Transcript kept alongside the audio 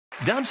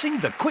Dancing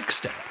the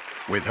Quickstep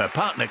with her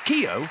partner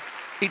Keo,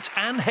 it's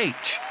Anne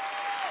H.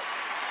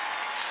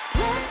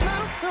 Bless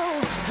my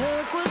soul,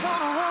 Herc was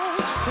on a roll.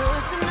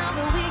 Person of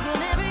the week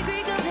in every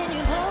Greek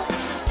opinion poll.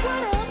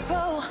 What a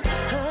pro,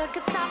 Herc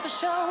could stop a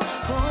show.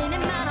 Point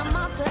him out a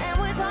monster and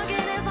we're talking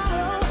it's on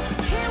roll.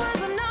 He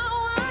was a no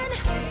one,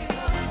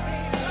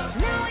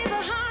 now he's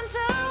a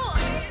honcho.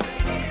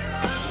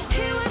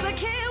 He was a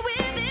kid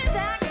with his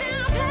act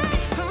down pat.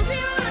 From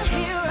zero to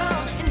hero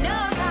in no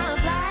time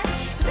flat.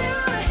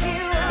 Zero to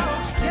hero,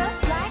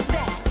 just like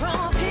that. From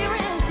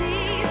appearance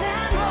fees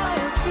and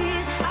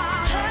royalties,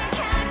 I heard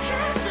cat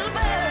cash to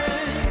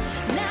burn.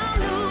 Now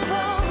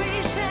nouveau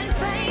riche and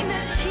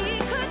famous, he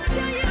could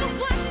tell you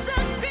what's a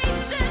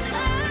Grecian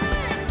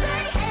urn.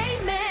 Say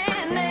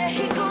amen, there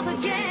he goes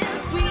again.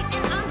 Sweet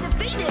and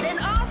undefeated and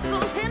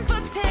awesome, 10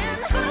 for 10.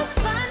 Folks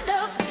lined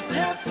up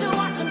just to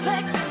watch him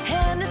flex.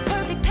 And this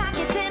perfect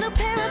package and a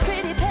pair of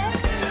pretty pecs.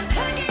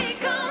 He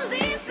comes,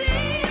 he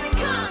sees, he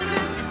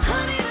conquers.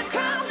 Honey, the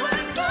crowds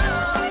were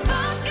going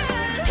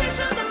bonkers. He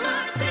showed the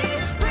mercy,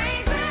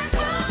 brings his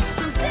home.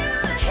 From zero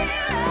to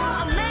hero,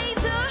 a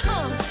major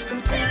hum. From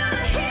zero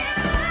to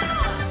hero,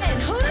 and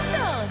who'd have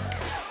thunk?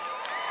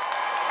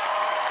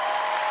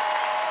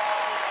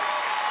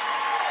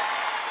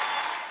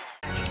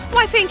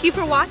 Why, thank you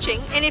for watching,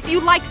 and if you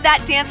liked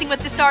that Dancing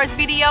with the Stars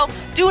video,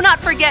 do not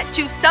forget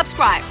to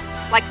subscribe.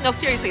 Like, no,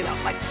 seriously though,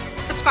 like,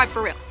 subscribe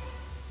for real.